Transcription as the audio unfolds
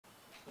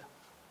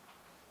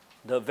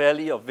the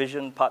Valley of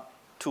Vision Part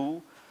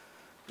 2.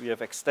 We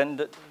have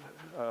extended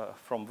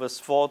from verse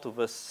 4 to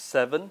verse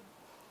 7.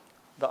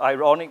 The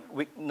ironic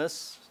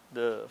weakness,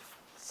 the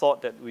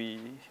thought that we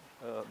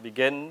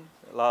began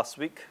last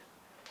week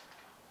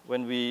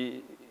when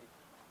we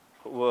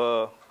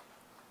were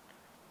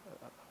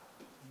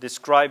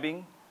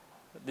describing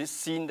this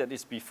scene that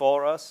is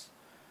before us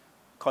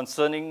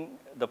concerning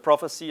the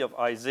prophecy of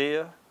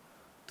Isaiah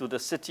to the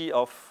city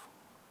of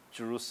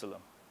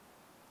Jerusalem.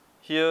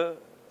 Here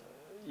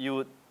you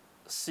would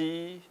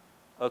see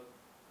a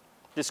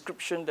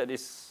description that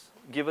is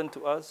given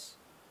to us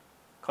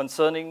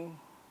concerning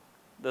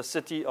the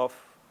city of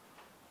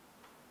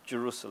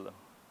Jerusalem.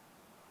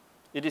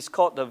 It is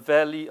called the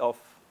Valley of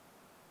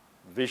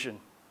Vision.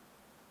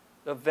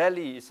 The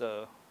valley is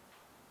a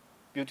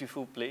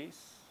beautiful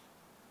place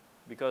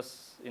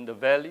because in the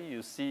valley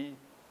you see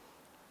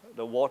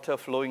the water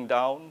flowing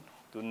down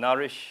to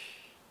nourish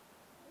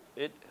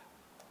it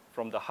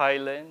from the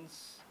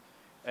highlands,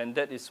 and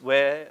that is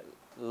where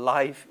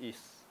life is.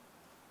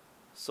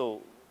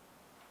 So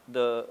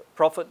the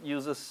prophet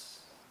uses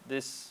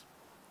this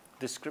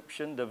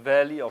description, the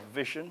Valley of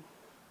Vision,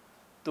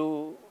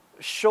 to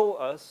show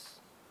us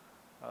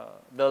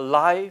the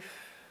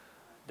life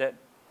that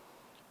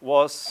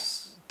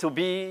was to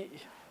be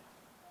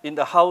in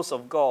the house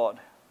of God,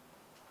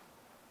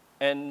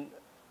 and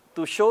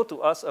to show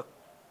to us a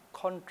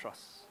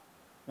contrast.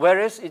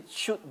 Whereas it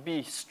should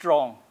be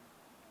strong,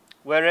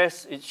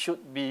 whereas it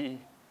should be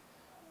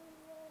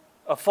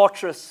a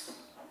fortress,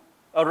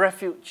 a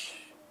refuge,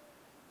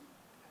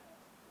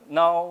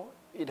 now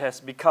it has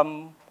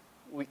become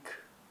weak.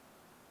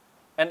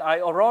 An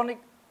ironic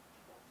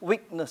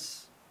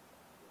weakness.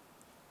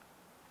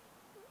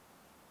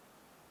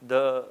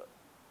 The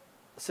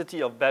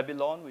city of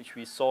Babylon, which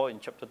we saw in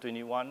chapter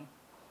 21,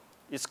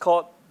 is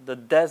called the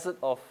desert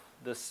of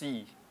the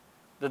sea.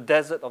 The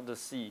desert of the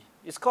sea.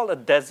 It's called a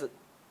desert.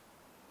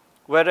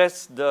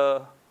 Whereas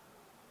the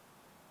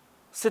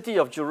city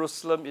of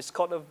Jerusalem is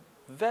called a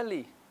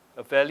valley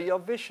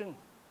of vision.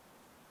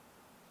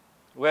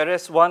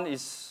 Whereas one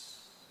is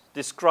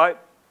described,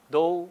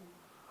 though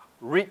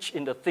rich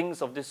in the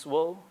things of this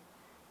world,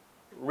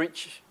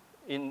 rich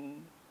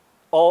in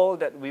all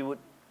that we would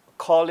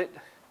call it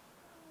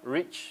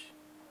rich,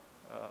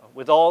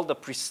 with all the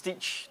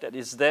prestige that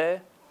is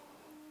there,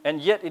 and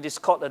yet it is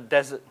called a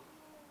desert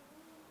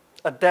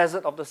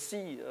of the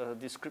sea, a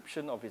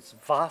description of its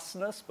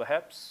vastness,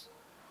 perhaps,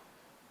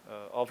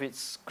 of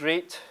its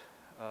great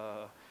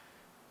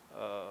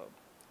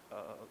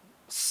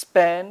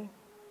span,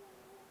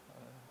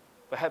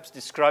 perhaps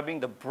describing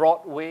the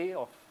broad way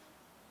of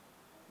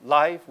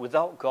life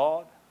without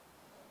God,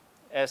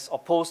 as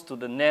opposed to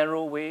the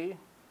narrow way.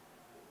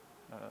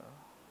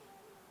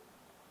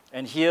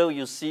 And here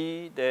you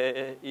see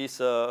there is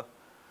a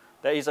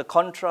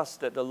contrast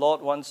that the Lord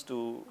wants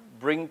to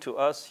bring to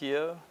us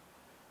here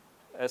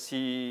as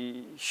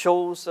He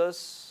shows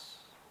us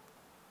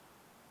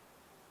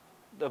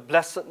the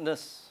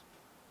blessedness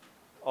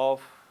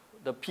of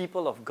the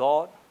people of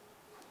God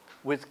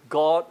with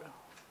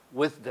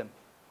them.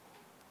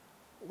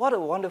 What a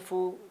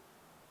wonderful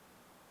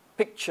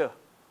picture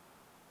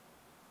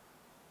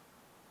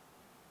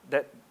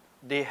that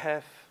they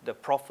have the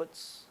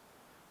prophets,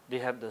 they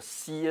have the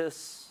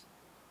seers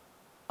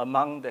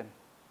among them.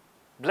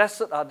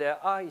 Blessed are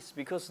their eyes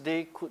because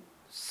they could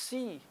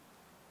see,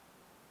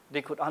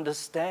 they could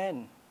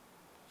understand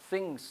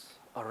things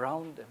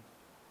around them.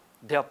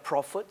 Their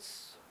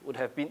prophets would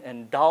have been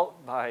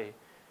endowed by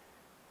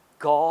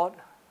God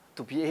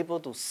to be able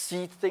to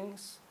see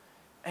things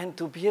and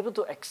to be able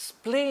to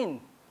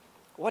explain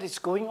what is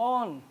going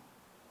on,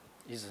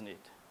 isn't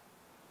it?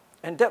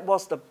 And that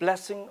was the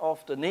blessing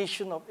of the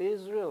nation of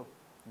Israel.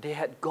 They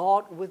had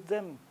God with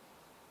them.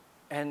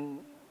 And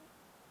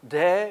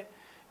there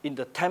in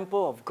the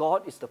temple of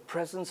God is the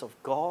presence of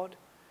God.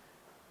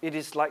 It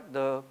is like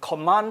the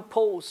command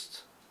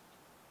post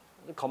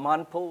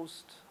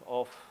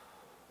of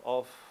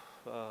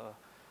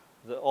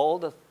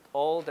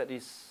all that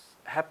is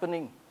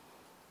happening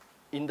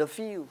in the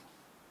field.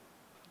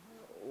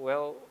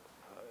 Well,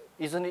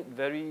 isn't it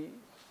very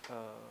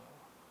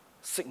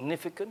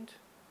significant?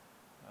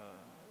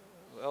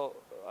 Well,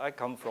 I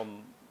come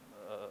from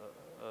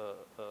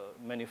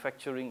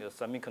manufacturing, a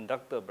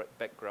semiconductor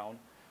background,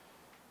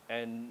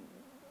 and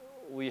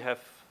we have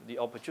the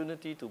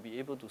opportunity to be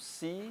able to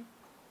see,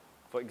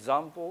 for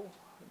example,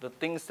 the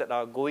things that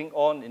are going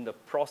on in the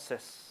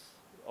process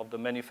of the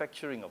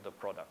manufacturing of the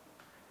product.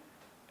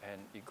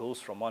 And it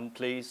goes from one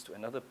place to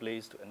another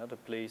place to another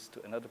place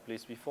to another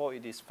place before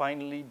it is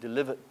finally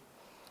delivered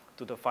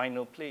to the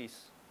final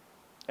place.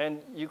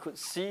 And you could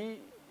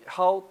see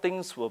how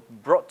things were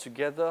brought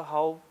together,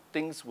 how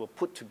things were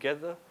put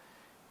together,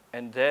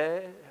 and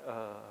there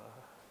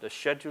the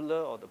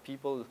scheduler or the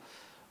people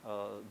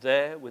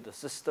there with the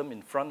system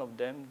in front of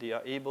them, they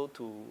are able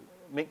to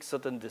make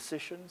certain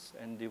decisions,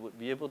 and they would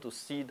be able to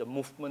see the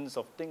movements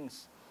of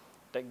things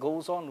that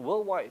goes on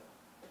worldwide.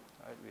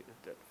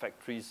 Right?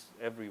 Factories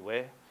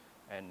everywhere,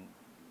 and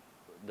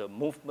the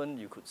movement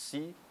you could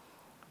see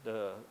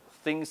the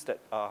things that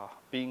are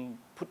being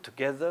put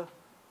together.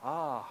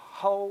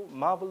 How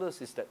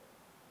marvelous is that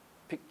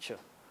picture.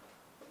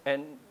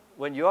 And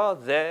when you are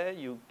there,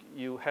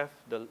 you have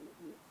the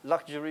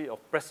luxury of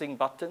pressing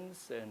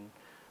buttons and,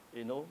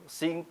 you know,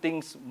 seeing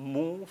things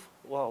move.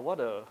 Wow,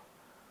 what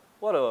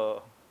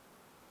a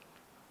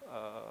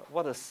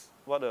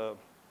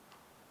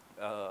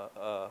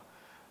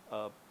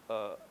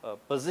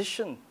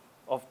position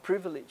of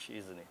privilege,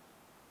 isn't it?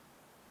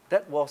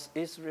 That was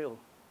Israel.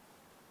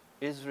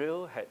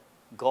 Israel had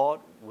God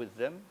with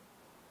them,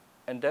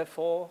 and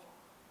therefore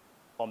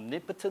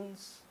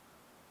omnipotence,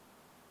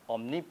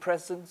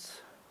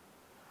 omnipresence,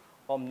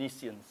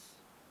 omniscience.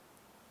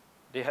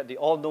 They had the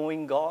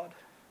all-knowing God,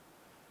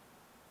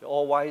 the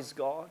all-wise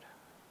God.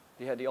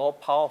 They had the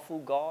all-powerful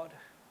God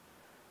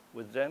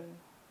with them,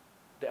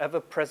 the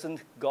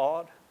ever-present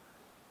God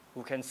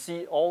who can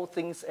see all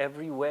things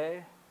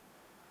everywhere.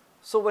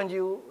 So when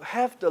you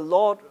have the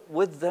Lord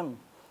with them,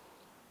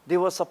 they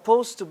were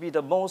supposed to be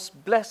the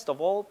most blessed of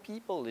all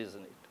people,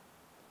 isn't it?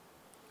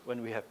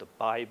 When we have the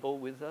Bible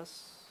with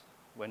us,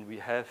 when we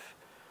have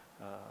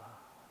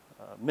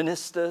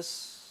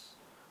ministers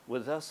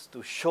with us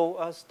to show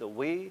us the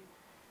way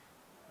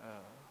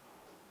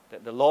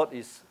that the Lord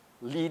is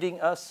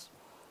leading us,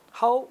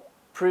 how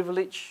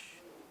privileged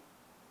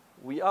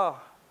we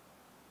are.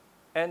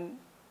 And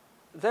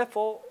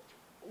therefore,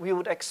 we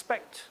would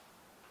expect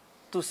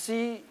to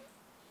see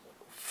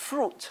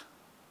fruit.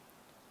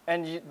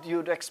 And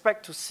you'd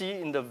expect to see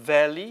in the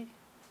valley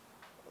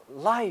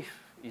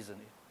life, isn't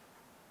it?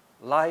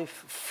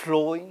 Life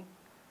flowing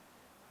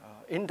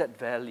in that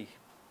valley.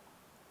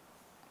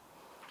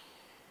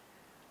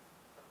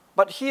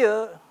 But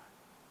here,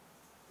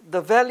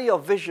 the valley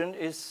of vision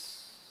is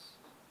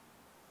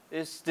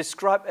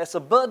described as a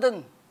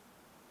burden.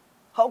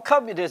 How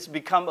come it has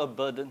become a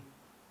burden?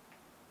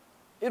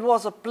 It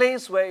was a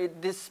place where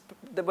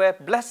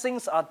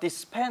blessings are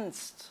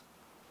dispensed.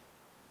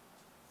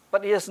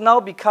 But it has now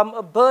become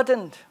a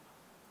burden.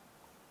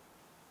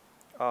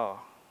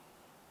 Well,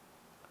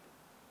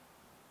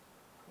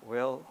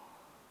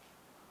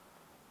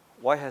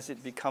 why has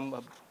it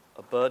become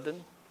a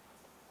burden?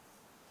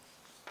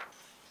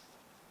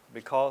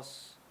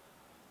 Because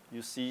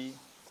you see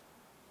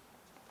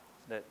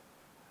that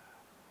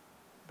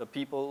the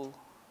people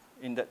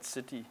in that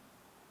city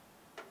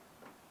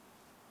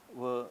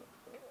were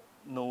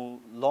no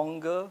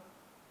longer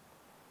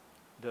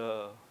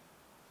the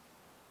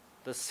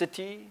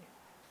city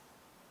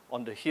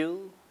on the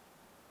hill,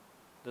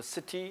 the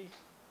city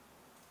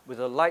with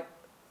a light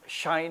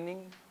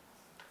shining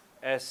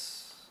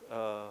as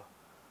a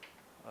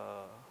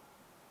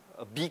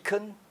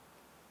beacon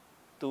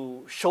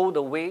to show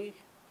the way.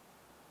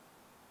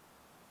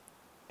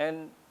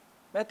 And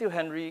Matthew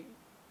Henry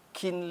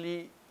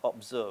keenly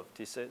observed,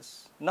 he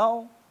says,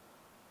 now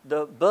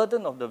the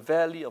burden of the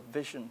valley of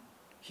vision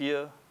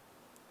here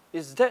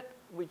is that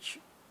which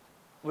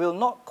will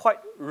not quite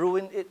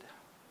ruin it,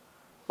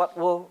 but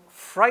will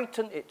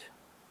frighten it.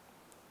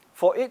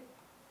 For it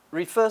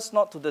refers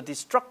not to the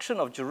destruction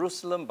of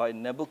Jerusalem by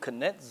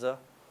Nebuchadnezzar,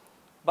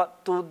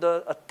 but to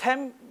the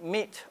attempt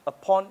made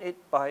upon it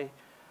by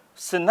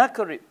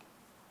Sennacherib,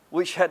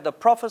 which had the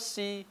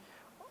prophecy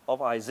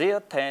of Isaiah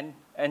 10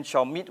 and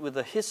shall meet with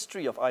the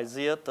history of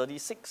Isaiah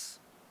 36.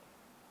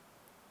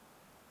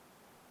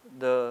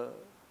 The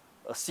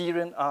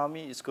Assyrian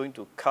army is going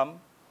to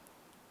come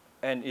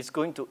and is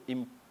going to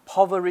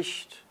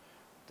impoverish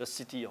the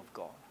city of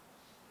God.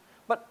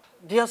 But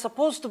they are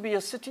supposed to be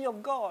a city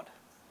of God.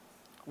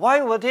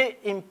 Why were they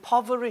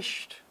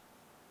impoverished?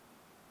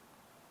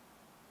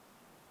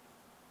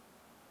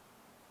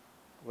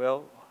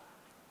 Well,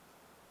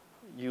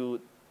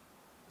 you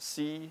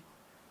see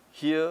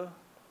here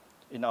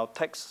in our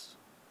text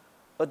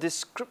a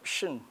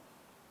description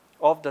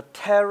of the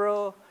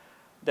terror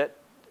that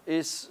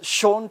is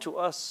shown to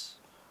us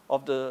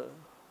of the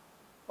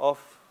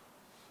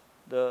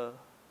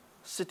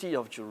city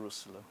of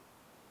Jerusalem.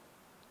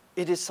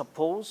 It is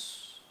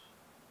supposed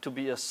to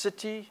be a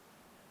city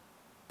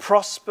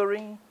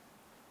prospering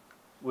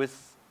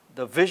with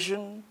the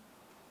vision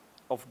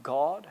of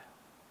God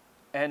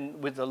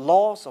and with the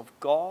laws of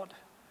God,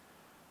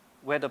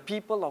 where the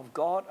people of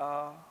God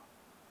are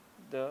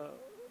the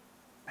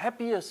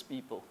happiest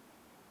people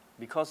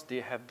because they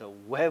have the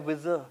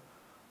wherewithal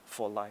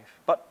for life.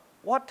 But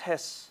what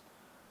has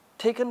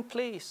taken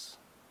place?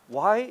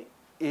 Why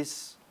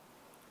is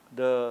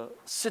the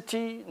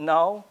city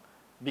now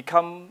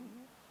become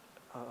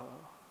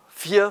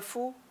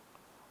fearful?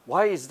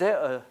 Why is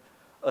there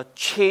a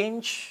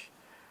change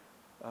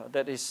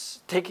that is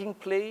taking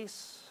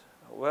place?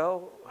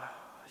 Well,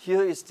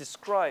 here is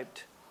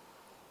described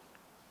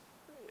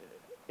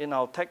in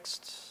our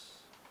text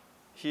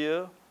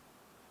here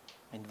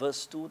in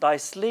verse 2. Thy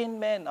slain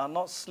men are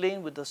not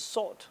slain with the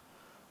sword,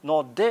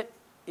 nor dead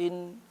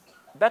in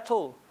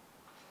battle.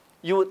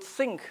 You would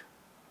think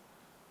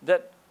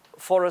that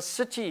for a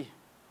city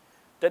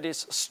that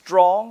is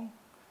strong,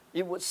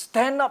 it would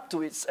stand up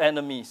to its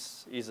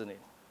enemies, isn't it?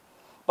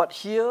 But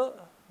here,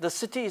 the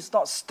city is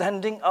not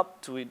standing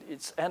up to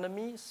its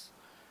enemies.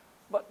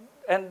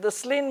 And the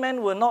slain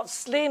men were not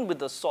slain with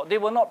the sword. They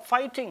were not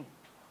fighting.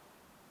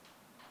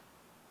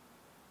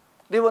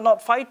 They were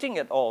not fighting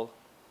at all.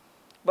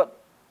 But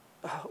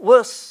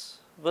verse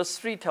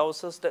 3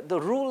 tells us that the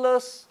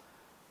rulers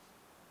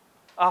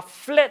are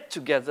fled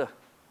together.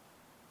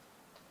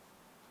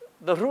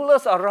 The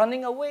rulers are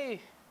running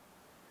away.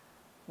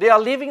 They are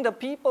leaving the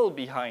people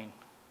behind.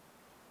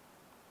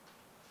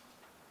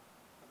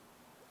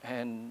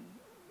 And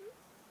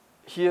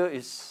here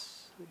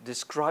is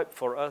described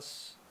for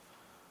us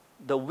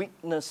the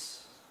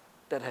weakness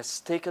that has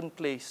taken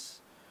place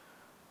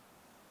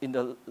in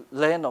the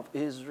land of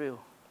Israel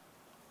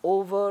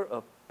over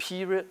a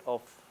period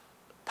of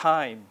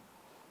time.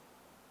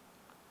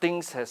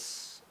 Things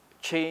has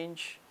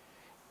changed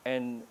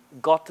and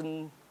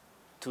gotten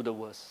to the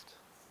worst.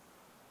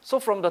 So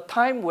from the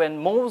time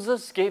when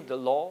Moses gave the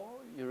law,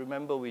 you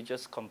remember we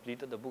just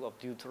completed the book of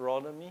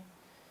Deuteronomy,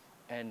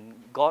 and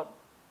God,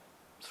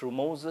 through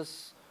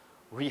Moses,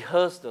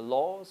 rehearsed the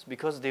laws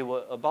because they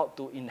were about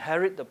to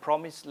inherit the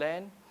promised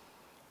land.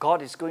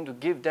 God is going to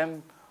give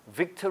them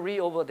victory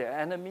over their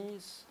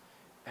enemies,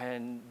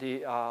 and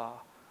they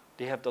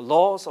have the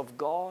laws of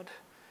God,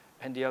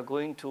 and they are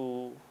going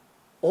to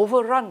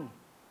overrun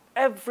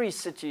every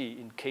city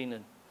in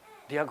Canaan.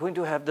 They are going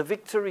to have the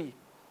victory.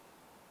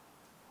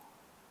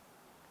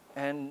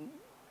 And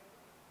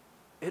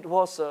it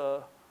was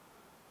a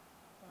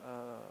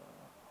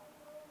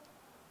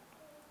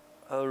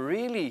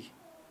really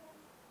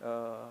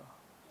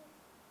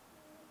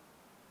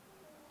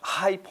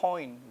high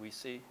point, we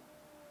say,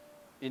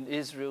 in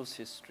Israel's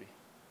history.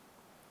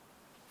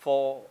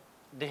 For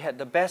they had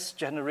the best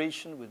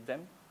generation with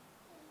them.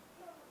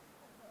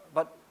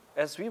 But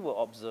as we were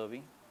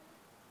observing,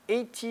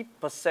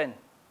 80%,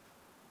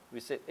 we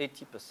said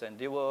 80%,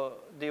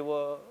 they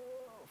were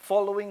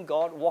following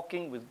God,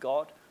 walking with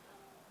God,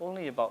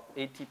 only about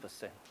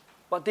 80%.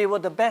 But they were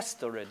the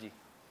best already.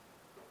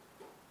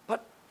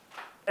 But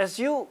as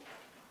you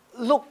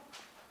look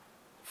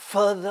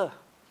further,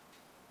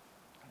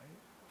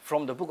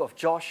 from the book of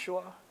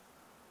Joshua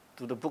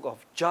to the book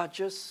of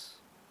Judges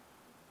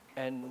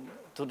and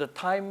to the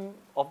time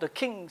of the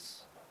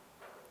kings,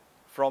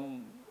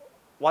 from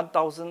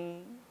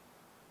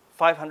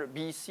 1500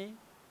 BC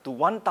to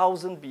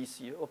 1000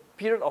 BC, a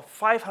period of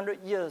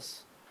 500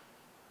 years,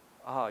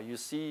 you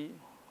see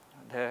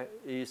there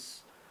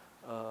is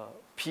a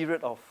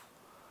period of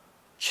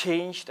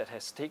change that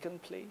has taken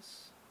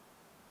place.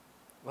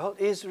 Well,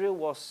 Israel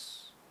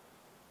was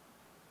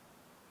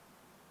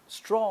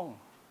strong.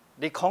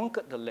 They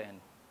conquered the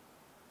land,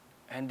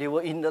 and they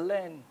were in the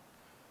land.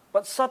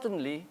 But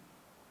suddenly,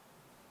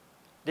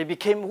 they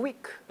became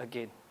weak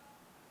again.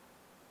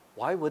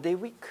 Why were they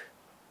weak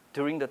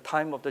during the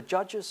time of the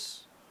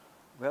judges?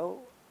 Well,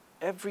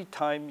 every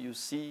time you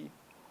see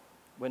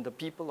when the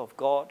people of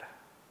God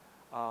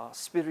are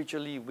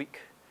spiritually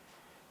weak,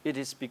 it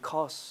is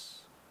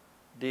because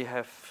they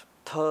have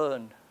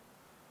turned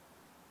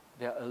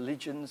their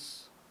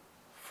allegiance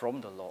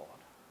from the Lord.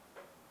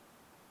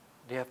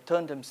 They have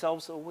turned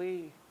themselves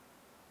away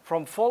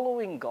from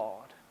following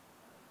God.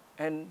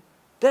 And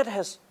that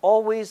has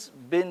always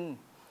been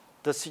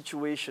the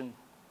situation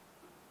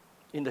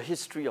in the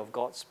history of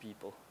God's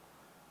people.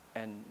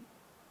 And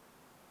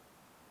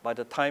by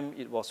the time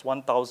it was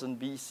 1000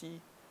 BC,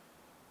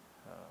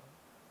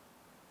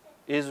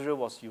 Israel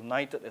was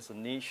united as a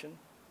nation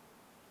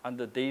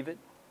under David,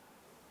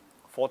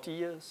 40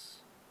 years.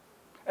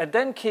 And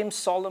then came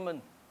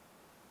Solomon.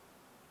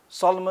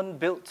 Solomon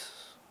built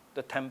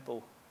the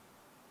temple.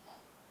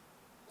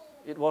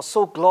 It was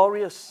so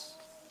glorious.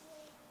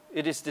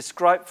 It is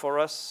described for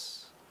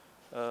us,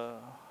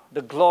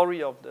 the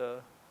glory of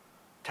the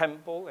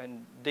temple,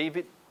 and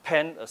David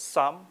penned a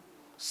psalm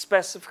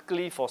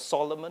specifically for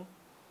Solomon,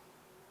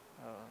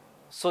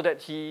 so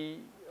that he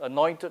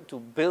anointed to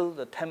build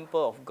the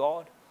temple of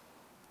God.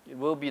 It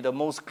will be the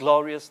most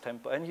glorious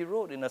temple. And he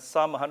wrote in a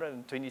Psalm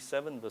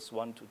 127, verse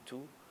 1 to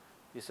 2,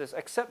 he says,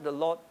 "Except the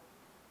Lord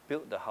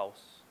build the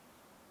house,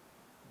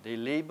 they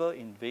labor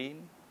in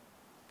vain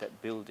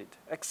that build it.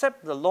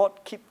 Except the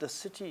Lord keep the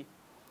city,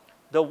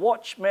 the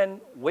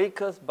watchman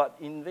waketh but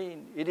in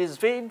vain. It is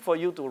vain for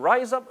you to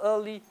rise up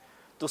early,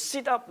 to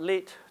sit up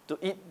late, to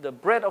eat the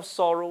bread of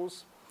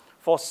sorrows,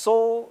 for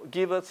so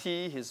giveth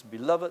he his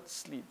beloved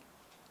sleep."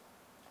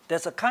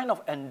 There's a kind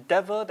of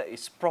endeavor that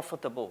is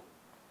profitable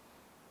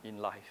in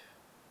life.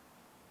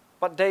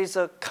 But there is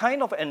a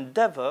kind of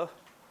endeavor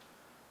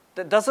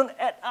that doesn't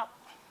add up.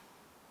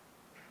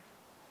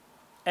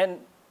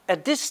 And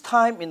at this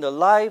time in the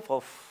life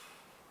of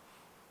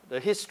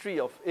the history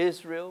of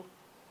Israel,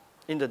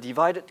 in the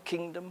divided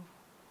kingdom,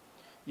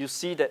 you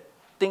see that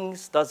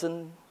things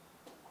doesn't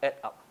add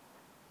up.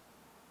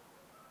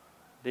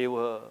 They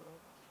were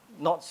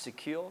not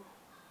secure.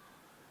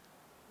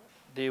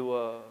 They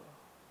were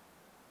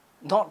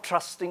not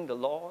trusting the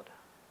Lord.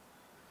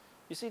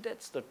 You see,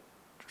 that's the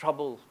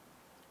trouble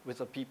with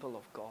the people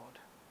of God.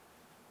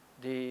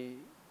 They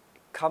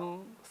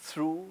come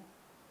through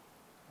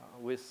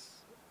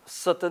with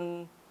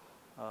certain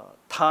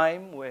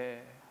time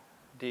where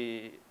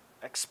they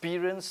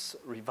experienced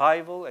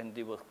revival and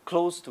they were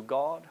close to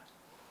God.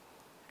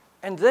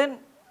 And then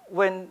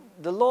when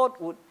the Lord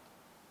would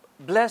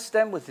bless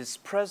them with His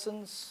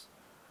presence,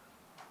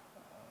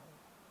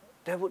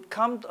 there would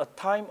come a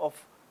time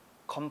of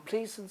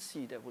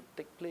complacency that would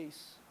take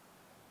place.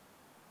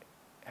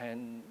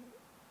 And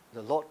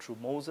the Lord, through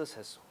Moses,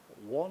 has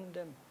warned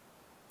them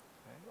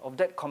of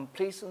that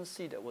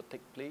complacency that would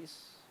take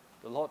place.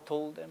 The Lord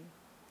told them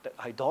that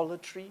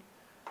idolatry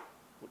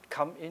would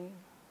come in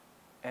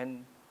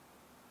and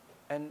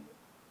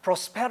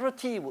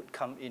prosperity would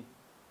come in.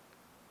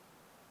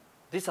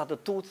 These are the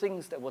two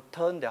things that would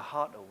turn their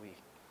heart away.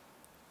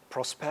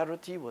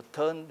 Prosperity would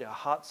turn their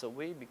hearts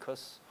away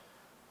because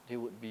they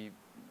would be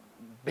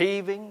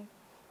bathing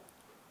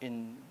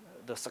in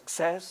the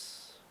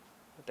success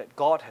that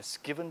God has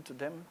given to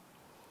them.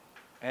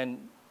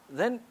 And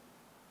then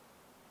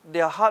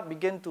their heart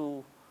began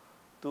to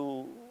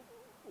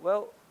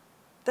well,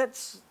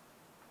 that's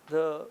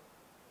the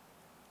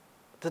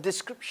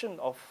description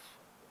of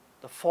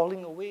the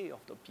falling away of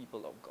the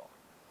people of God.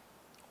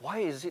 Why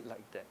is it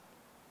like that?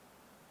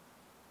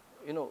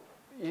 You know,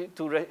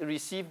 to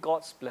receive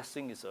God's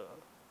blessing is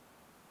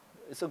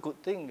a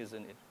good thing,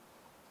 isn't it?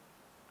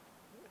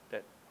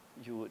 That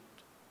you would,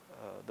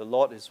 the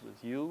Lord is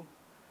with you,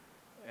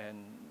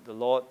 and the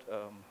Lord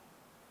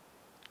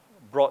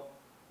brought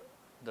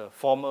the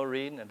former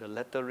rain and the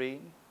latter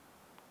rain,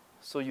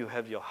 so you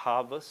have your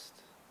harvest,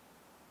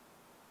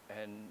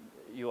 and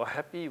you are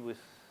happy with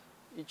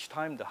each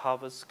time the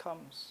harvest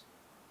comes.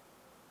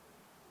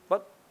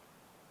 But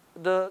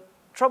the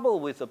trouble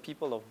with the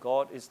people of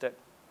God is that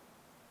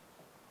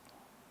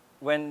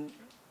when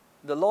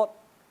the Lord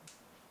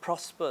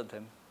prospered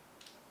them,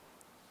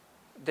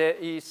 there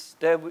is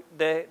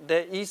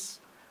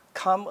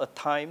come a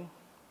time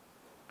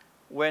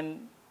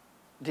when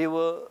they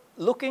were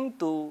looking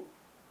to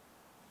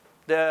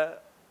their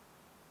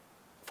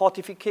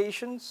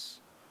fortifications,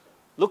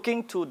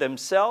 looking to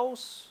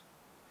themselves,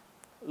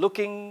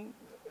 looking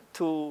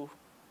to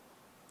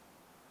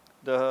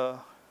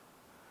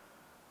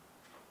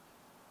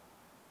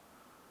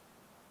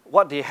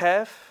what they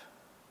have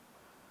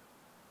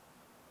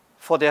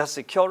for their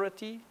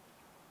security,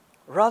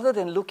 rather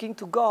than looking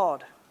to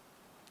God.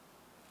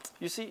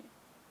 You see,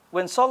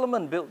 when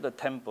Solomon built the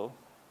temple,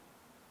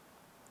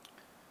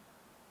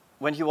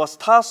 when he was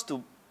tasked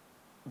to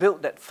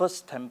build that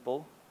first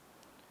temple,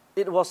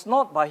 it was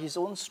not by his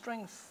own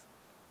strength.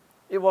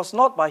 It was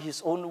not by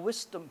his own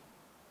wisdom.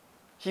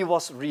 He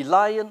was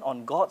reliant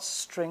on God's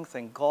strength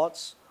and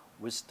God's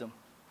wisdom.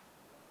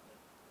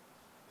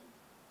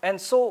 And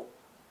so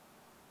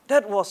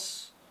that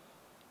was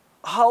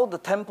how the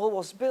temple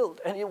was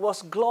built, and it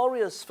was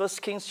glorious. 1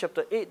 Kings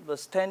chapter 8,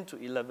 verse 10 to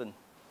 11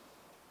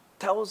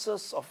 tells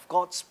us of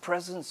God's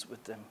presence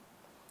with them.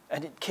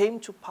 And it came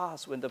to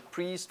pass when the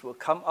priests will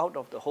come out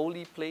of the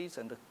holy place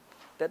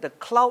that the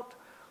cloud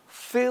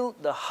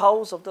filled the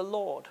house of the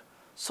Lord,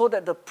 so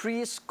that the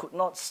priests could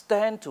not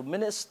stand to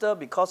minister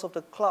because of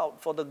the cloud,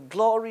 for the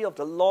glory of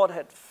the Lord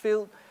had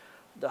filled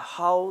the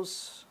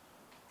house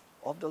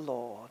of the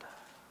Lord.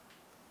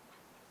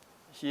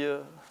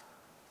 Here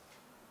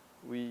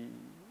we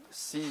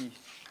see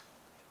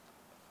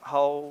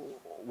how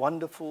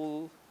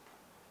wonderful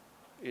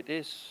it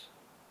is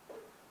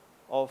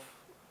of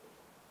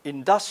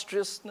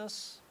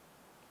industriousness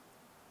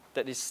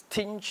that is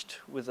tinged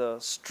with a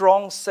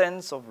strong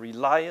sense of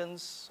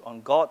reliance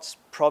on God's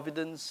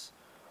providence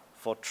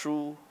for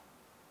true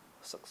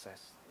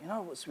success. In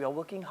other words, we are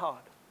working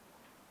hard,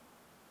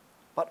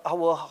 but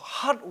our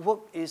hard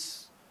work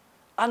is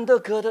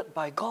undergirded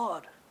by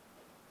God,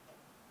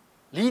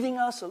 leading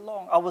us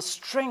along. Our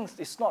strength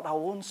is not our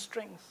own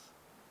strength.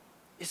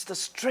 It's the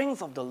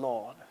strength of the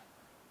Lord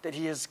that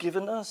He has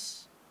given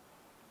us.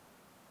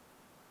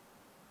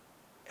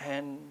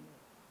 And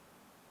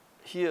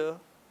here,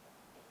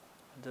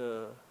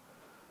 the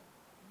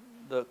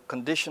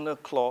conditional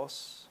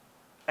clause,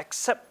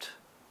 except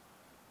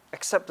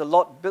the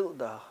Lord build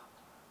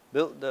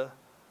the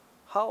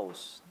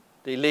house,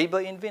 they labor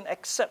in vain,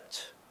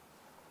 except.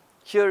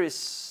 Here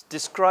is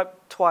described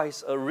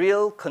twice a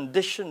real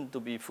condition to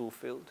be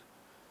fulfilled.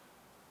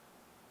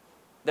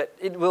 That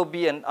it will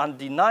be an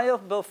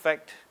undeniable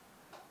fact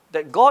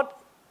that God,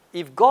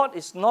 if God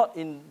is not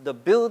in the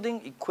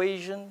building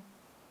equation,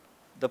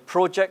 the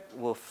project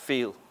will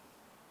fail.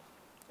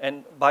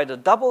 And by the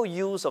double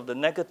use of the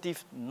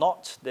negative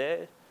not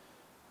there,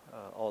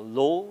 or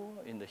lo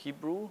in the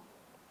Hebrew,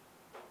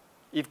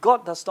 if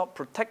God does not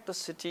protect the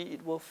city,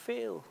 it will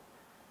fail.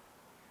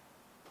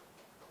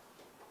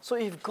 So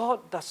if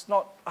God does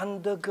not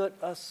undergird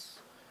us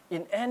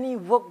in any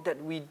work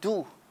that we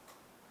do,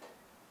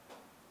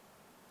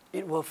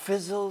 it will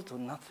fizzle to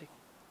nothing.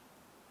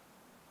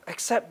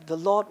 Except the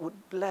Lord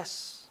would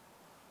bless.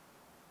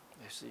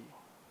 You see.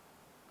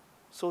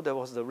 So there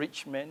was the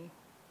rich man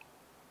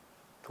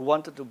who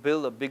wanted to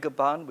build a bigger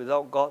barn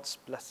without God's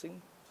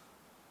blessing.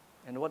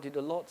 And what did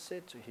the Lord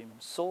say to him?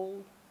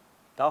 Soul,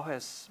 thou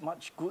hast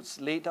much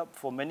goods laid up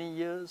for many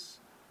years.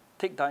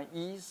 take thine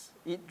ease,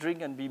 eat,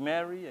 drink, and be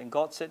merry. And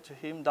God said to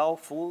him, Thou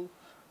fool,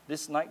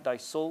 this night thy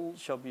soul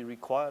shall be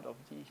required of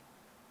thee.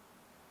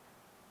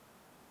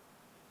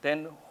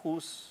 Then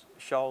whose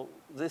shall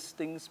these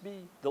things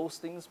be, those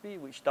things be,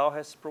 which thou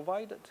hast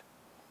provided?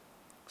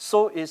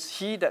 So is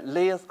he that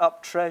layeth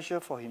up treasure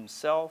for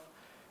himself,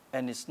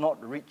 and is not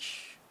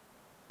rich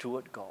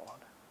toward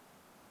God.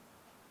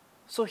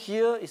 So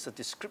here is a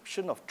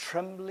description of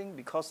trembling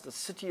because the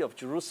city of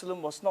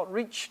Jerusalem was not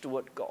rich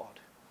toward God.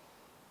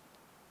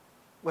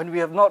 When we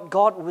have not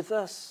God with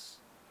us,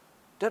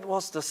 that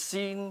was the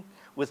scene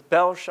with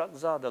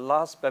Belshazzar, the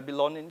last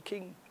Babylonian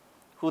king,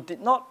 who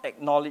did not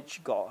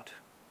acknowledge God.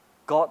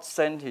 God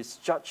sent his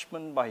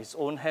judgment by his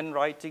own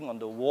handwriting on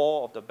the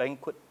wall of the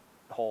banquet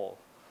hall.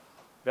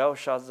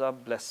 Belshazzar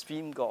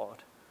blasphemed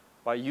God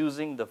by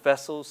using the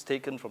vessels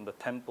taken from the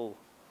temple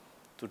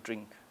to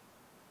drink.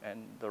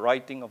 And the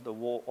writing of the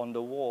wall, on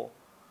the wall,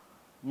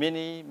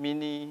 Mini,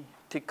 Mini,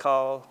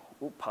 Tikal,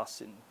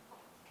 Upasin.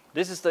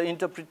 This is the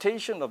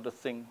interpretation of the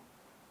thing.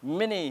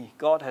 Mini,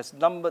 God has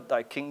numbered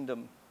thy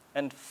kingdom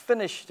and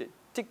finished it.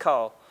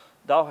 Tikal,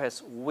 thou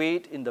art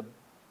weighed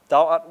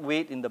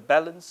in the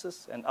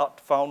balances and art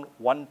found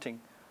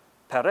wanting.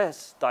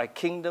 Perez, thy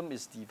kingdom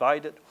is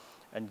divided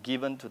and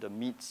given to the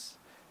Medes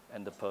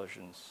and the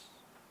Persians.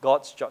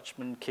 God's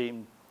judgment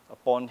came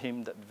upon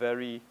him that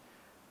very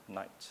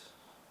night.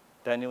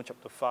 Daniel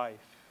chapter 5,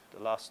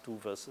 the last two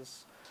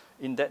verses.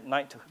 In that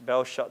night,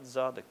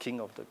 Belshazzar, the king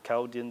of the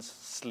Chaldeans,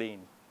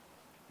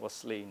 was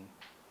slain.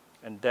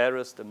 And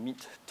Darius the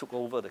Mede took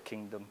over the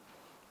kingdom,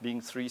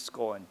 being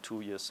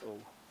 62 years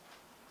old.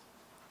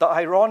 The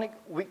ironic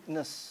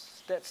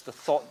weakness, that's the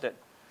thought that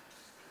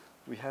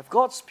we have.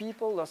 God's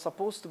people are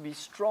supposed to be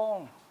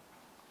strong.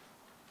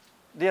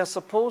 They are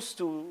supposed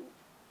to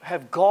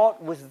have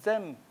God with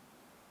them.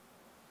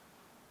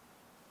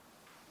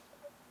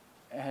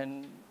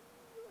 And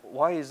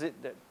why is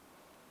it that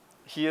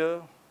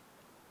here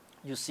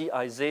you see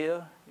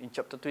Isaiah in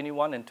chapter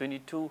 21 and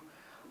 22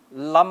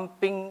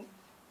 lumping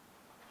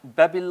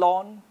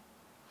Babylon,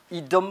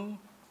 Edom,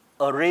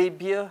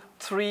 Arabia,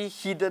 three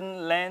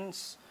hidden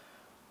lands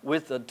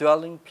with the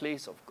dwelling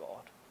place of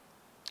God?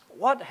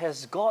 What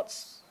has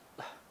God's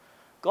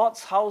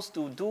house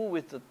to do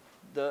with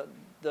the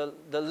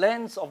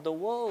lands of the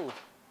world,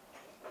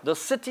 the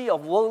city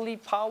of worldly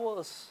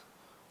powers?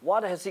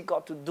 What has it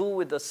got to do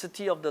with the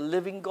city of the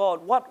living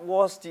God? What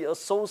was the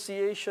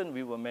association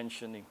we were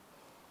mentioning?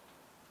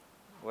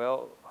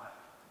 Well,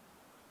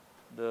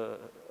 the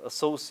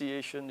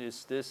association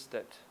is this,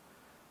 that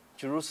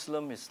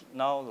Jerusalem is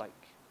now like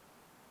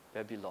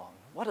Babylon.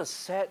 What a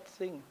sad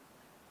thing.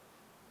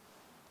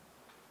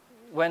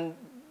 When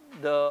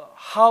the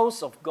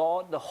house of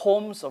God, the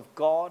homes of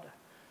God,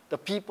 the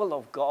people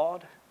of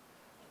God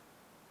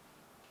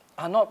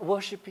are not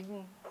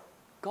worshiping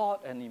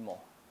God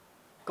anymore.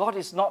 God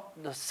is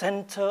not the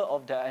center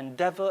of their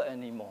endeavor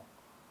anymore.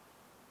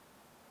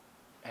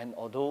 And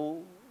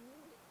although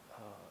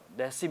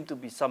there seemed to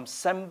be some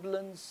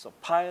semblance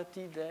of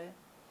piety there,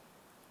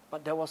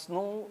 but there's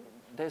no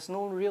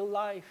real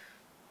life.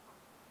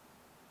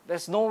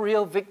 There's no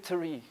real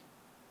victory.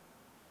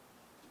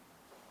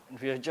 And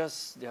they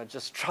are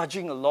just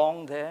trudging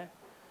along there.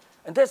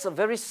 And that's a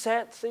very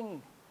sad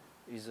thing,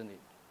 isn't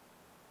it?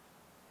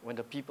 When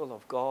the people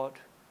of God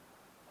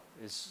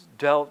is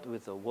dealt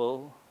with the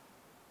world.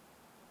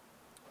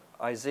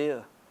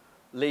 Isaiah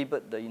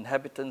labeled the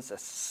inhabitants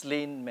as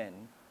slain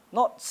men,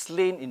 not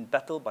slain in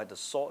battle by the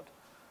sword,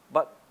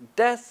 but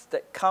death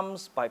that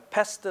comes by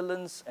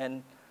pestilence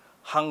and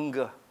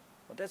hunger.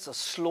 Well, that's a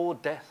slow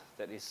death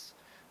that is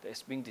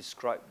being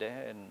described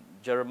there, and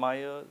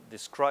Jeremiah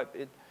described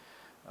it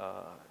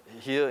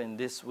here in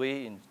this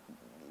way in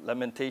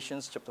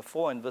Lamentations chapter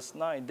 4 and verse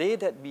 9. They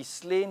that be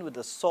slain with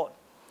the sword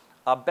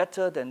are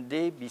better than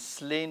they be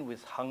slain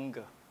with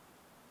hunger.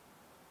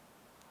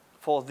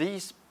 For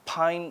these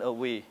pine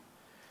away,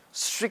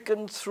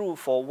 stricken through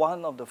for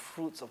one of the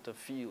fruits of the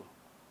field.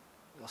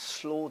 A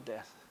slow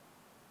death.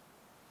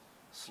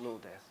 Slow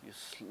death. You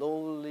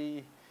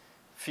slowly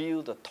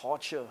feel the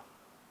torture.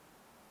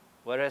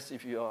 Whereas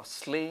if you are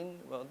slain,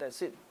 well,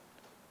 that's it.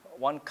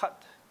 One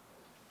cut,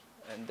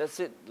 and that's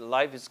it.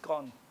 Life is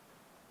gone.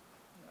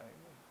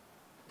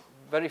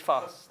 Very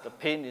fast. The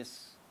pain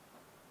is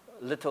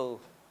little.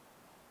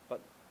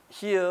 But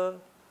here,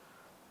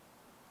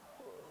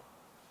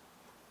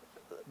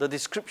 the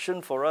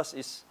description for us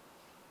is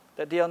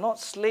that they are not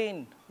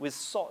slain with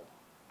sword.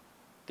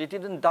 They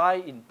didn't die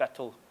in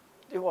battle.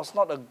 It was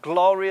not a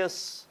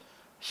glorious,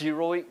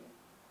 heroic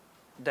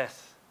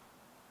death.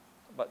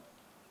 But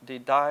they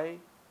die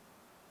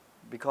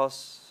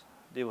because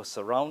they were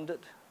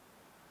surrounded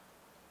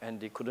and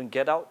they couldn't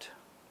get out.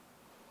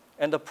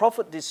 And the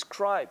prophet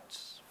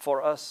describes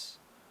for us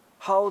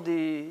how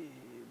they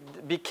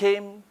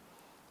became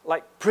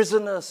like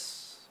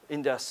prisoners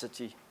in their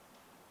city.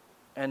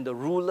 And the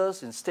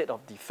rulers, instead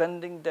of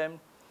defending them,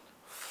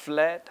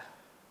 fled.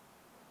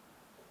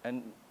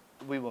 And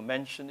we were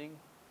mentioning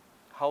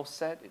how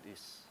sad it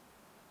is.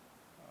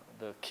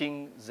 The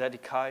king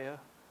Zedekiah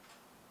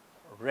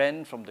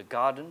ran from the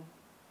garden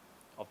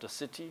of the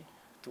city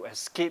to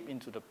escape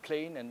into the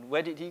plain. And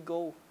where did he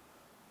go?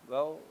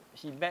 Well,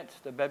 he met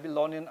the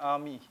Babylonian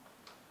army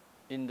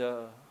in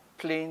the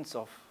plains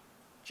of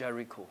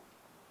Jericho.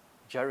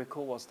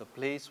 Jericho was the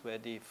place where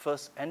they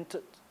first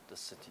entered the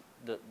city,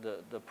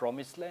 the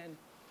promised land.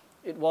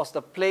 It was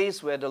the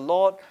place where the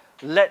Lord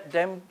led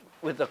them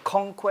with the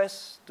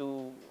conquest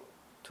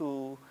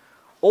to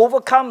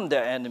overcome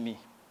their enemy.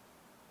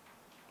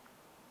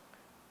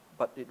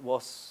 But it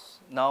was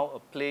now a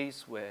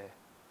place where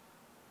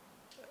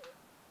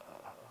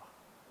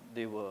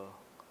they were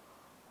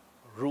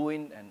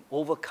ruined and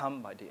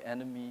overcome by the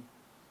enemy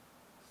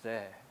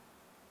there.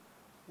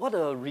 What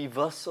a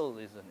reversal,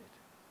 isn't it?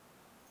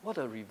 What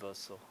a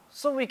reversal.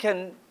 So we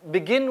can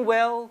begin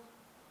well,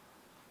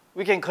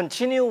 we can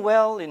continue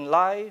well in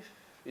life,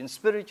 in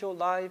spiritual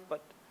life,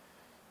 but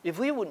if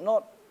we would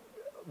not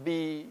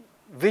be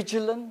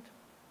vigilant,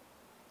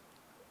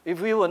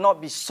 if we will not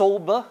be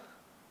sober,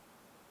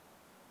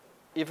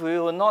 if we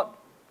will not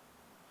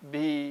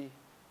be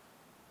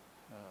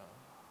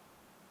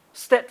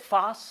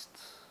steadfast,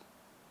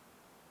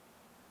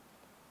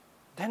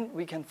 then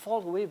we can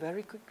fall away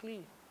very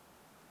quickly.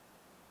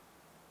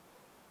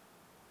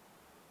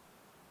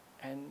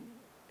 And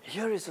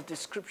here is a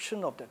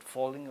description of that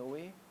falling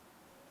away.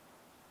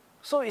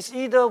 So it's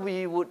either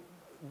we would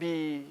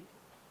be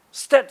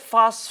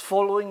steadfast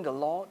following the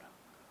Lord,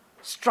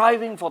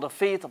 striving for the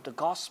faith of the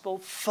gospel,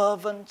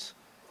 fervent,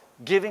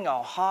 giving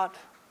our heart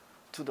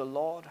to the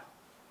Lord,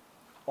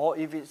 or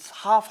if it's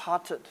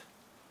half-hearted,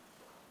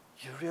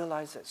 you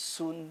realize that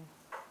soon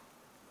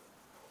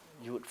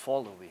you would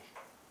fall away.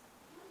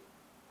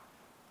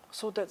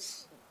 So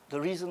that's the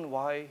reason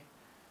why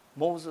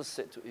Moses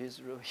said to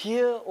Israel,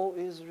 "Hear, O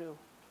Israel,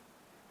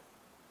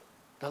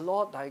 the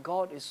Lord thy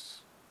God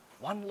is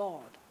one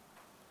Lord.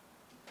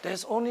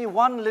 There's only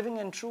one living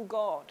and true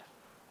God.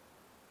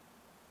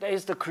 There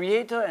is the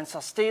creator and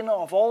sustainer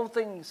of all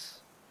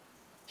things.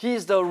 He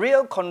is the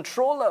real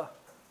controller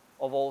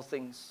of all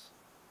things.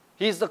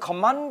 He is the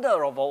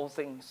commander of all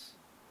things.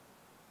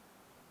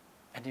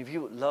 And if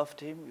you loved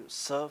him, you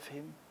serve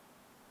him,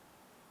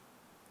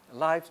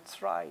 life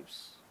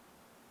thrives.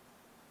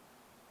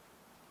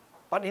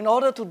 But in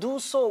order to do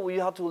so, we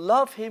have to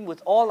love him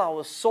with all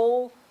our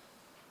soul,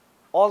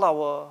 all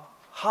our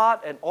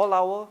heart, and all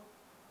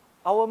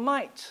our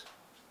might.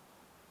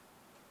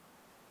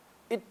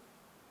 It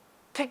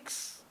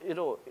takes, in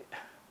our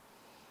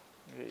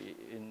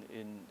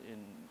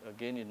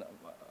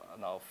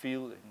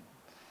field,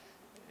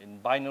 in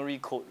binary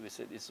code, we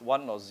said it's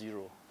 1 or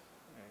 0. Right?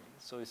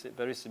 So it's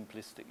very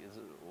simplistic. Is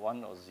it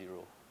 1 or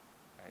 0?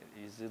 Right?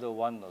 It's either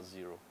 1 or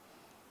 0.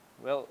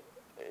 Well,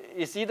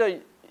 it's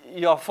either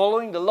you are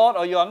following the Lord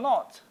or you are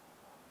not,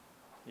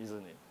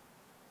 isn't it?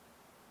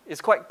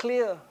 It's quite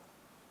clear.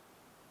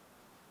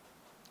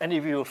 And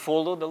if you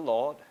follow the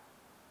Lord,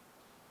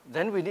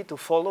 then we need to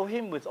follow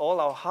him with all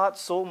our heart,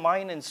 soul,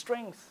 mind, and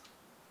strength.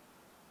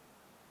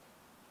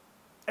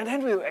 And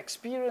then we'll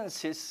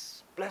experience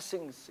his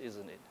blessings,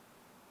 isn't it?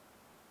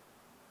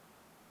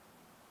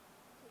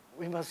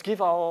 We must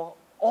give our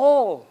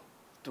all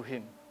to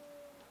him.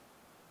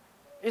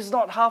 It's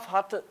not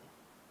half-hearted.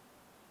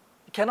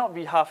 It cannot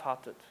be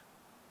half-hearted.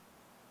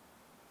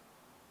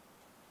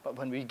 But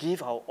when we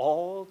give our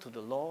all to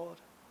the Lord,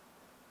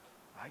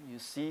 right, you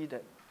see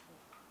that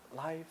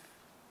life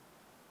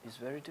is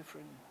very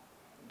different.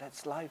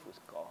 That's life with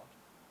God.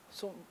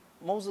 So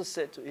Moses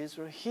said to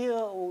Israel, "Hear,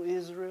 O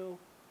Israel,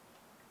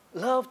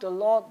 love the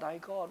Lord thy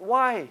God."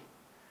 Why?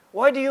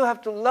 Why do you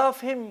have to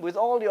love him with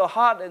all your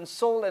heart and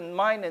soul and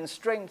mind and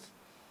strength?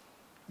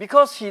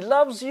 Because he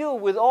loves you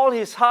with all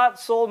his heart,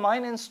 soul,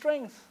 mind, and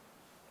strength.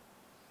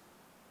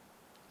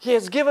 He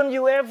has given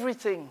you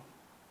everything,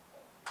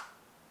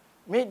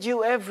 made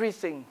you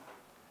everything.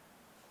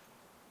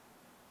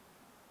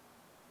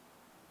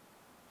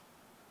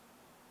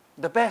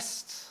 The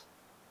best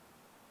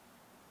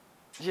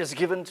he has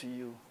given to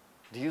you.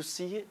 Do you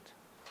see it?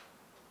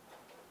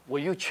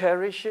 Will you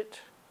cherish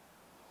it?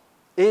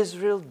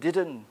 Israel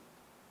didn't.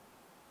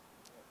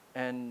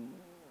 And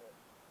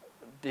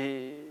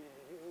they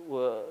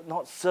were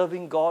not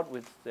serving God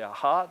with their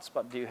hearts,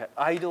 but they had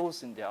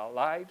idols in their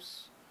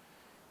lives.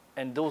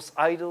 And those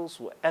idols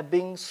were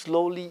ebbing,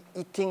 slowly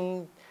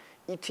eating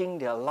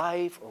their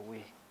life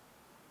away.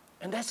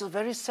 And that's a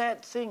very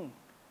sad thing.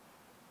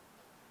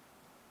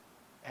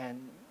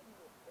 And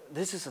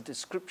this is a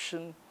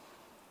description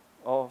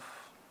of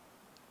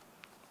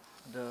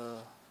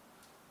the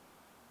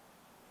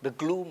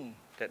gloom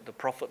that the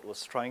prophet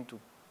was trying to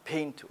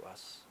paint to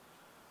us.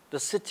 The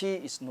city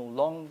is no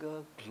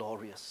longer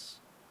glorious.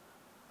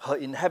 Her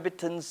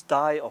inhabitants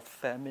die of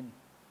famine.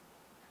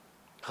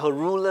 Her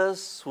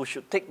rulers, who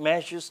should take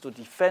measures to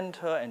defend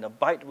her and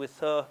abide with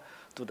her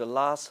to the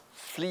last,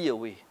 flee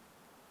away.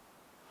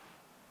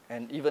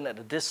 And even at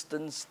a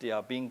distance, they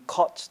are being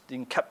caught,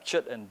 being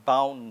captured and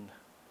bound.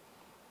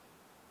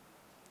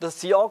 The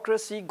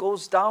theocracy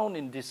goes down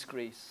in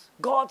disgrace.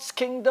 God's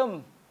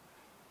kingdom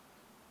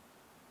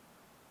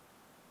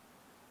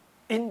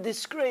in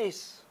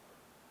disgrace.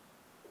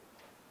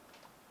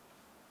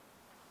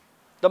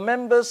 The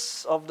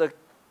members of the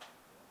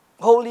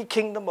holy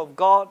kingdom of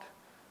God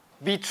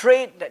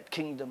betrayed that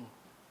kingdom.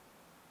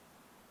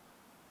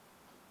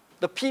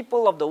 The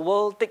people of the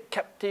world take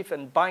captive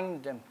and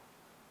bind them.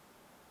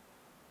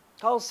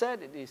 How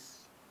sad it is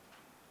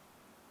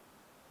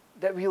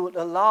that we would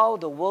allow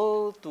the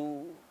world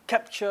to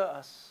capture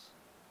us,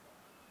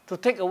 to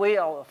take away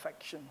our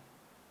affection.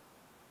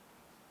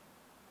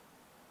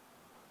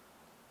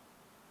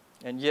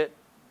 And yet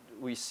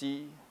we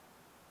see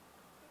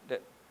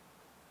that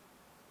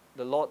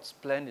the Lord's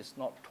plan is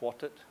not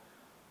thwarted.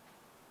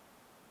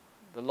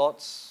 The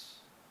Lord's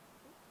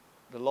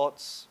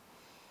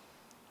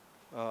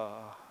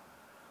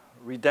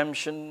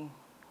redemption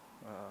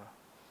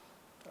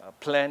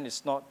plan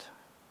is not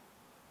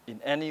in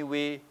any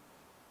way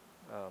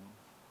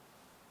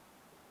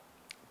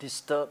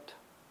disturbed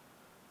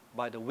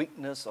by the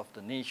weakness of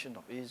the nation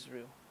of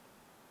Israel.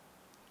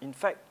 In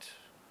fact,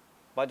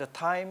 by the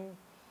time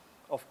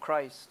of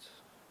Christ,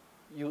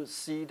 you will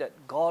see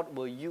that God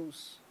will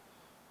use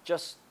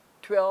just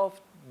 12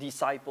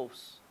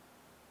 disciples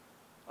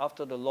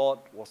after the Lord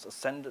was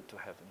ascended to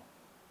heaven.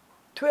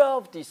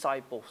 12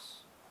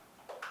 disciples.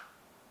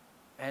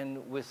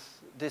 And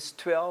with these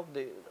 12,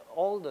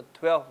 all the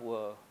 12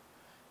 were,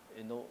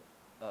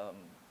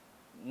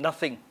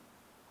 nothing.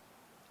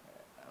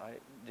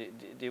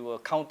 They were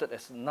counted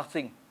as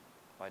nothing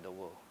by the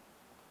world.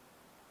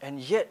 And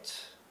yet,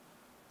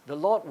 the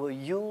Lord will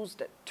use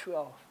that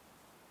 12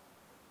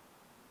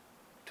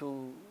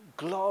 to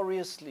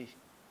gloriously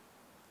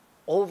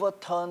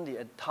overturn the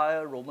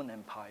entire Roman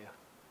Empire.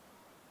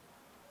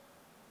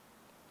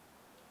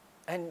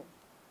 And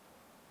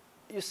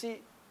you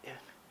see,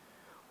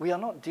 we are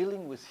not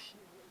dealing with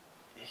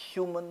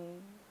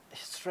human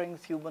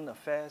strength, human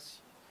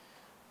affairs,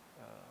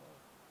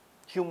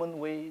 human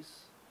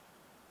ways,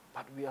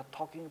 but we are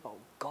talking about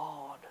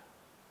God,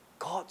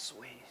 God's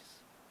ways.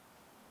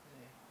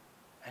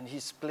 And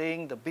He's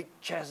playing the big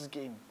chess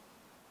game,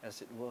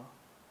 as it were,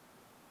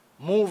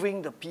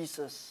 moving the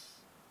pieces,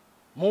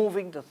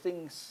 moving the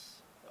things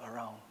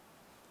around.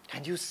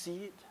 Can you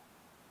see it?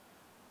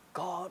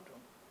 God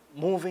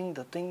moving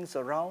the things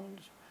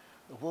around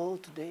the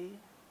world today.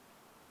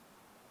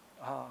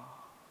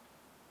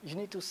 You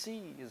need to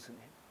see, isn't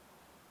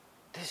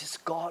it? This is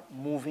God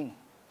moving.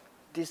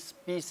 This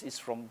peace is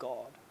from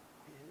God.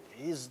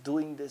 He's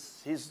doing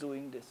this. He's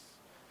doing this.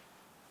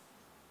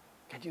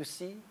 Can you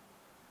see?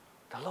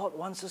 The Lord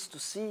wants us to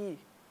see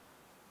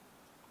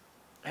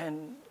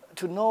and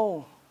to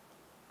know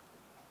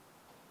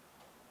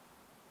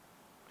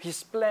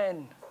His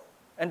plan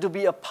and to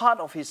be a part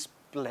of His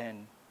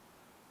plan.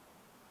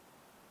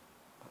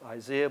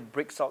 Isaiah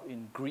breaks out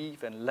in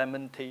grief and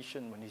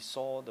lamentation when he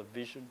saw the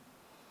vision.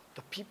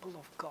 The people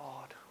of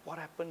God, what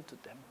happened to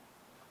them?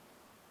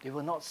 They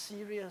were not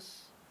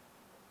serious.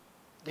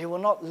 They were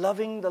not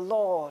loving the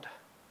Lord.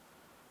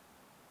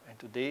 And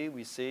today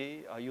we say,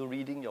 are you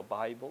reading your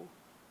Bible?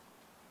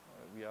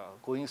 We are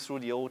going through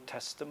the Old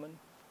Testament.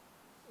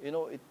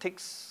 It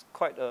takes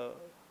quite a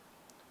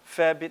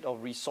fair bit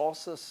of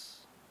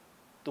resources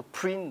to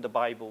print the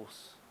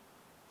Bibles,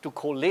 to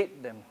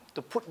collate them,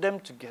 to put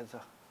them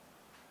together.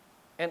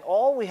 And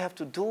all we have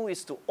to do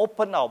is to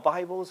open our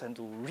Bibles and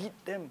to read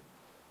them.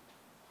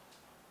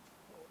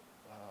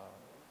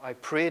 I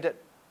pray that,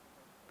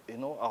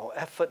 our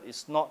effort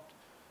is not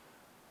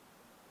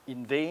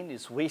in vain,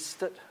 is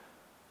wasted,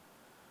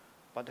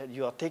 but that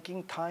you are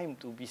taking time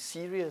to be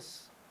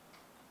serious.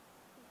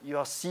 You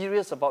are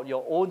serious about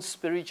your own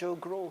spiritual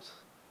growth.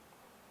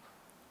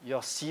 You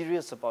are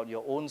serious about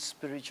your own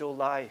spiritual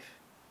life.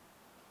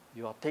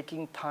 You are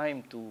taking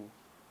time to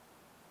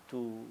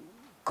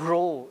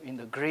grow in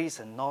the grace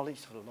and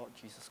knowledge of the Lord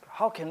Jesus Christ.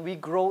 How can we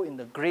grow in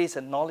the grace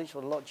and knowledge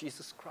of the Lord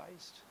Jesus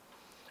Christ?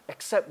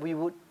 Except we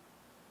would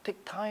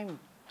take time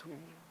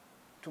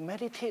to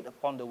meditate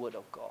upon the Word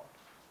of God.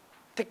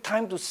 Take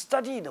time to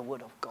study the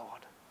Word of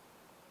God.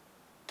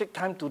 Take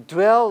time to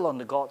dwell on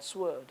the God's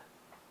Word.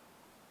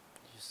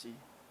 You see,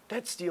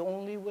 that's the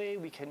only way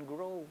we can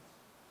grow.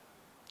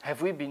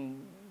 Have we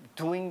been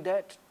doing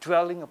that,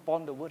 dwelling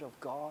upon the Word of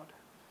God?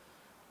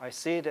 I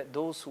say that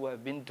those who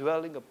have been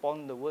dwelling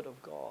upon the Word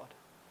of God,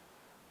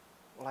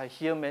 well, I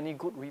hear many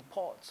good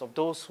reports of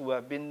those who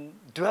have been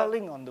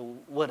dwelling on the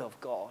Word of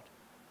God,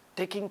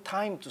 taking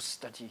time to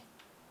study,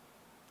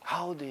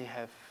 how they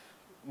have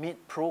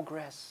made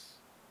progress,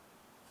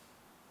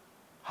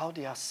 how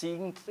they are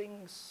seeing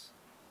things.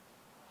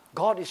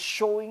 God is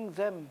showing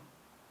them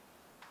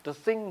the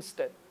things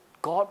that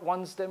God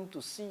wants them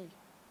to see.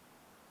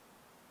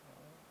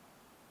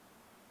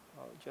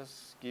 I'll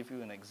just give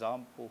you an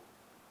example.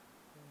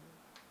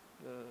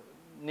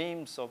 The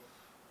names of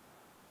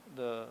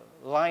the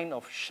line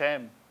of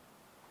Shem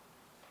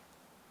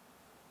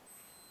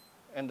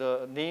and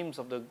the names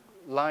of the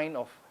line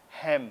of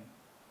Ham.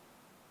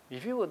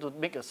 If you were to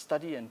make a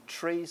study and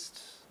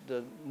trace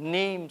the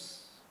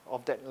names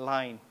of that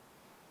line,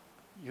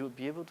 you would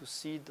be able to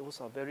see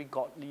those are very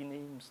godly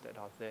names that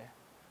are there.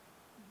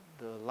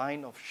 The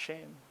line of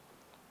Shem.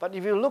 But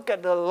if you look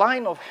at the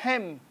line of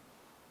Ham,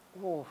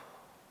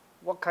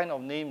 What kind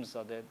of names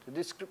are there? The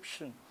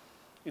description.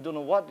 You don't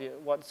know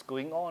what's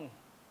going on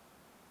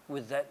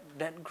with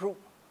that group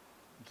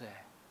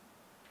there.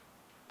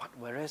 But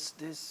whereas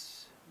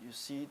this, you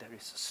see there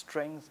is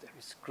strength, there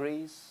is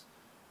grace.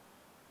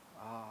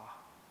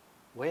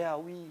 Where are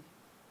we?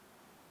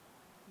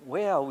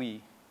 Where are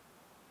we?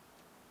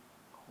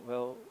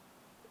 Well,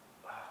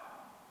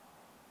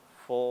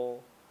 for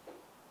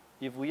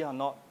if we are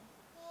not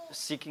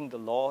seeking the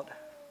Lord,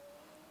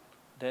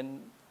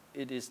 then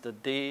it is the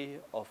day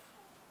of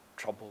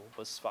trouble,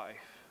 verse 5.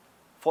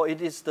 For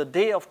it is the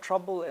day of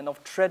trouble and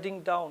of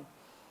treading down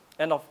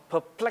and of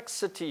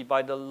perplexity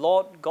by the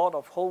Lord God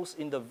of hosts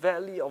in the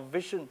valley of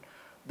vision,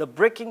 the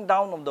breaking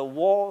down of the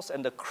walls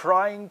and the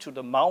crying to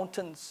the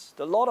mountains.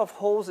 The Lord of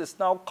hosts is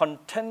now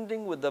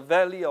contending with the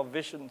valley of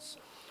visions.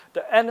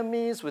 The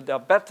enemies with their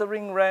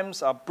battering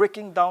rams are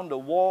breaking down the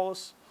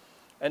walls,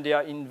 and they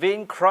are in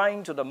vain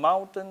crying to the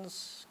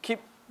mountains, keep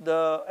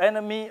the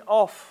enemy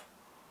off.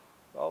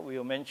 Well, we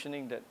were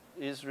mentioning that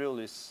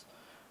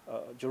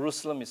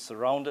Jerusalem is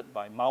surrounded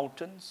by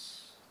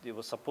mountains. They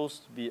were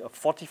supposed to be a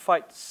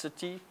fortified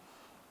city,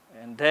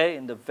 and there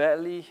in the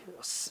valley,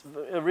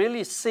 a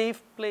really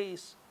safe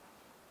place.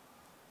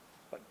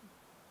 But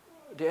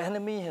the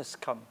enemy has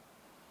come.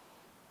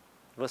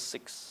 Verse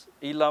 6,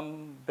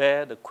 Elam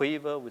bare the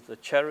quiver with the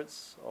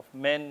chariots of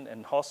men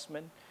and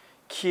horsemen.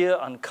 Kir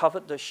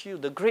uncovered the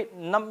shield, the great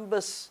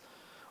numbers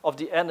of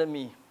the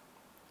enemy.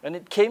 And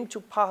it came to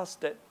pass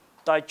that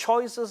thy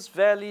choicest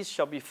valleys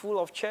shall be full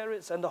of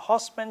chariots, and the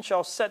horsemen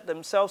shall set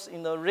themselves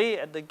in array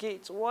at the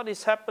gates. What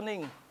is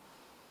happening?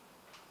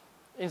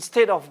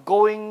 Instead of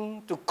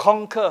going to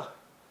conquer,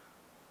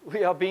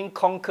 we are being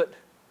conquered.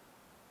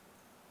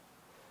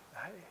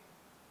 Right?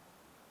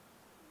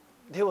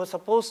 They were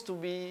supposed to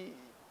be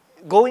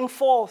going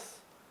forth.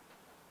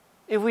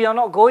 If we are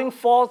not going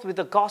forth with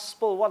the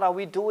gospel, what are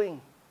we doing?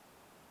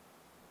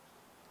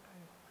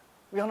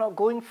 We are not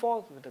going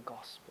forth with the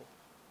gospel.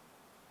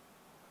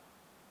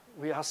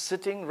 We are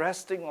sitting,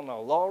 resting on our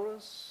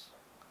laurels.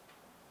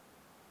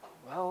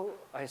 Well,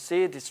 I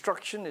say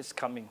destruction is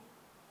coming.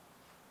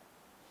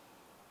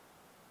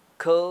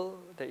 Curl,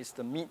 there is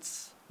the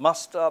meats,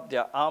 muster up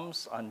their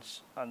arms,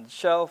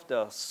 unshelve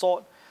the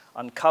sword,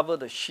 uncover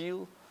the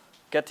shield,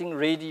 getting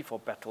ready for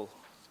battle.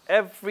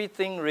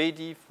 Everything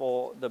ready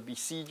for the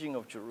besieging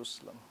of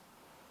Jerusalem.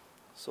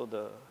 So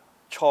the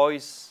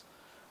choice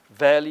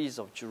valleys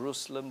of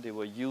Jerusalem, they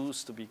were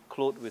used to be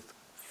clothed with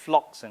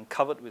flocks and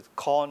covered with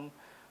corn,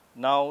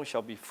 now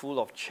shall be full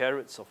of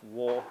chariots of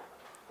war.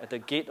 At the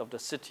gate of the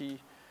city,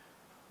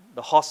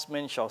 the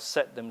horsemen shall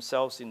set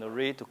themselves in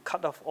array to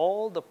cut off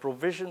all the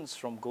provisions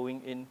from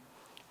going in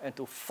and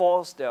to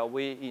force their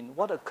way in.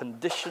 What a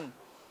condition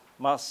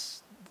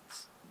must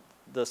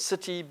the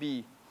city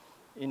be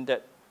in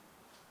that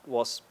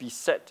was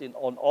beset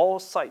on all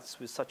sides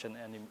with such an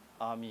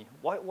army.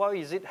 Why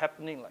is it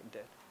happening like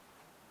that?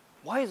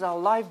 Why is our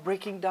life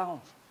breaking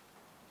down?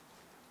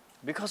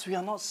 Because we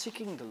are not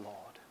seeking the Lord.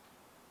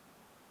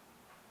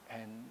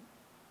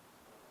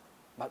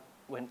 But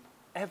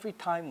every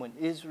time when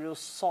Israel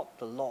sought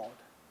the Lord,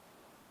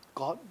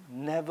 God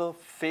never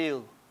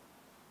failed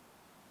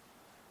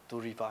to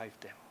revive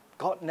them.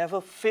 God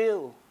never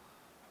failed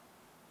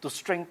to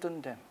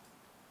strengthen them.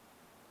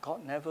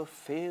 God never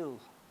failed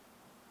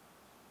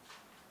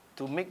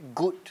to make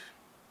good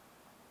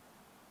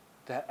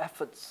their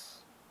efforts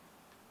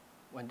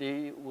when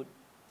they would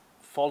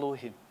follow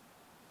Him.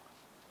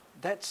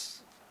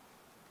 That's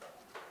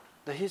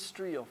the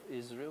history of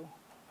Israel,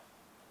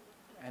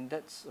 and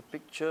that's a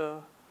picture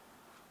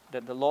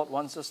that the Lord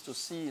wants us to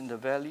see in the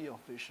valley of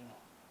vision.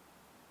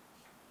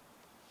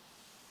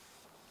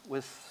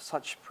 With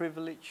such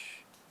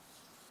privilege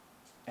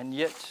and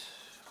yet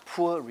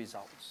poor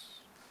results.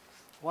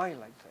 Why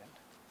like that?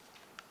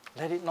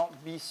 Let it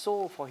not be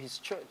so for His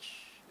church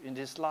in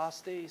these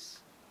last days.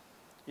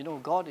 You know,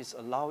 God is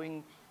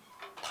allowing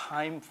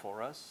time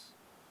for us.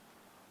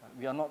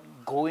 We are not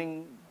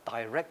going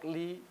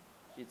directly,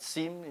 it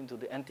seems, into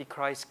the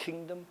Antichrist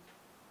kingdom.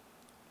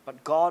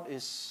 But God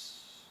is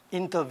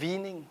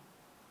intervening,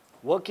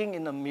 working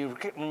in a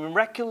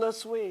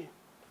miraculous way.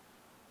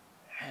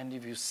 And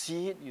if you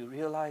see it, you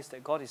realize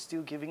that God is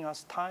still giving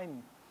us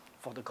time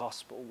for the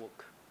gospel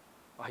work.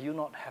 Are you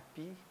not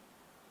happy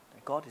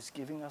that God is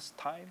giving us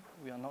time?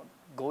 We are not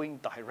going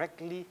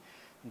directly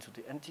into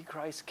the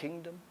Antichrist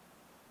kingdom.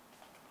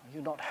 Are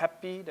you not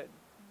happy that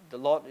the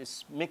Lord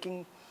is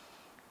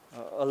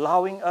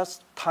allowing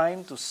us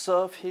time to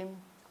serve Him?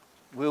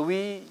 Will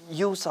we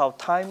use our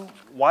time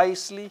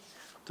wisely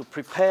to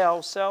prepare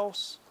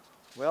ourselves?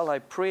 Well, I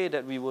pray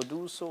that we will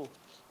do so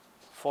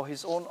for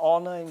His own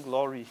honor and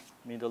glory.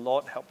 May the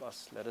Lord help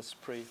us. Let us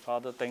pray.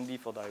 Father, thank Thee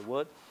for Thy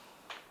word.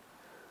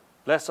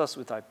 Bless us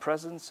with Thy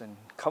presence and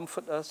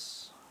comfort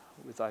us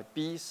with Thy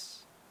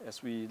peace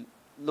as we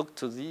look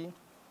to Thee.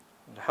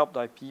 And help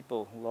Thy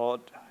people,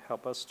 Lord.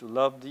 Help us to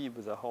love Thee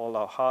with all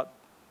our heart,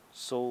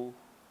 soul,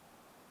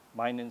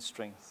 mind, and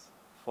strength.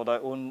 For Thy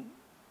own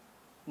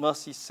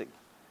mercy's sake,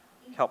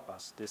 help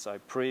us. This I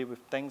pray with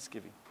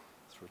thanksgiving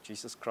through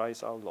Jesus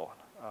Christ our Lord.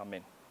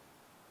 Amen.